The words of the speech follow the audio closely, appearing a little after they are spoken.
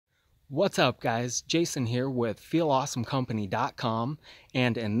What's up guys, Jason here with feelawesomecompany.com,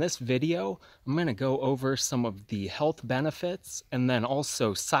 and in this video I'm going to go over some of the health benefits and then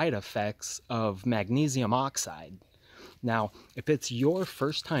also side effects of magnesium oxide. Now, if it's your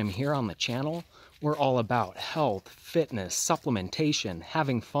first time here on the channel, we're all about health, fitness, supplementation,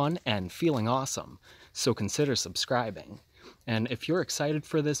 having fun, and feeling awesome, so consider subscribing. And if you're excited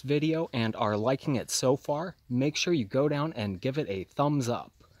for this video and are liking it so far, make sure you go down and give it a thumbs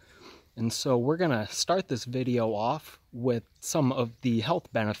up. And so we're going to start this video off with some of the health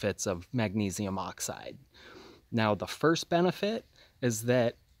benefits of magnesium oxide. Now, the first benefit is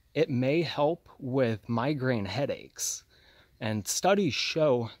that it may help with migraine headaches. And studies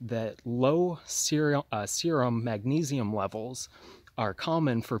show that low serum magnesium levels are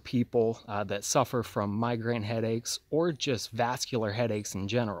common for people that suffer from migraine headaches or just vascular headaches in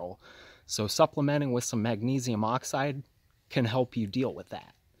general. So supplementing with some magnesium oxide can help you deal with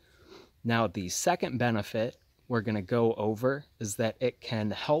that. Now, the second benefit we're going to go over is that it can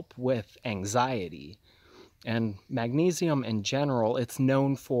help with anxiety. And magnesium in general, it's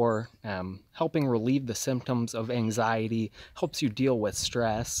known for helping relieve the symptoms of anxiety, helps you deal with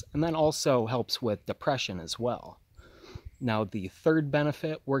stress, and then also helps with depression as well. Now, the third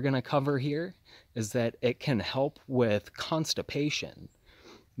benefit we're going to cover here is that it can help with constipation.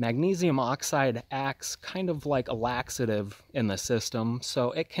 Magnesium oxide acts kind of like a laxative in the system,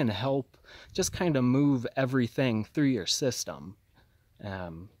 so it can help just kind of move everything through your system.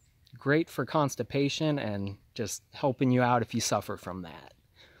 Great for constipation and just helping you out if you suffer from that.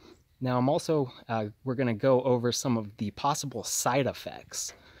 Now, we're going to go over some of the possible side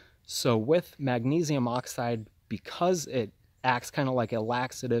effects. So with magnesium oxide, because it acts kind of like a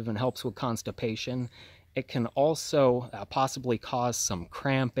laxative and helps with constipation, it can also possibly cause some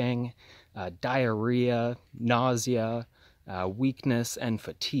cramping, diarrhea, nausea, weakness, and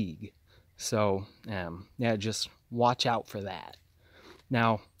fatigue. So yeah, just watch out for that.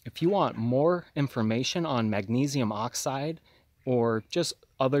 Now, if you want more information on magnesium oxide or just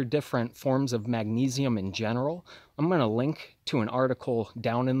other different forms of magnesium in general, I'm going to link to an article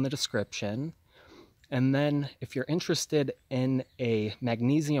down in the description. And then if you're interested in a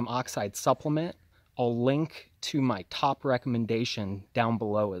magnesium oxide supplement, I'll link to my top recommendation down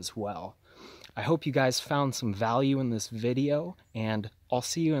below as well. I hope you guys found some value in this video, and I'll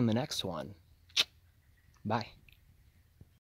see you in the next one. Bye.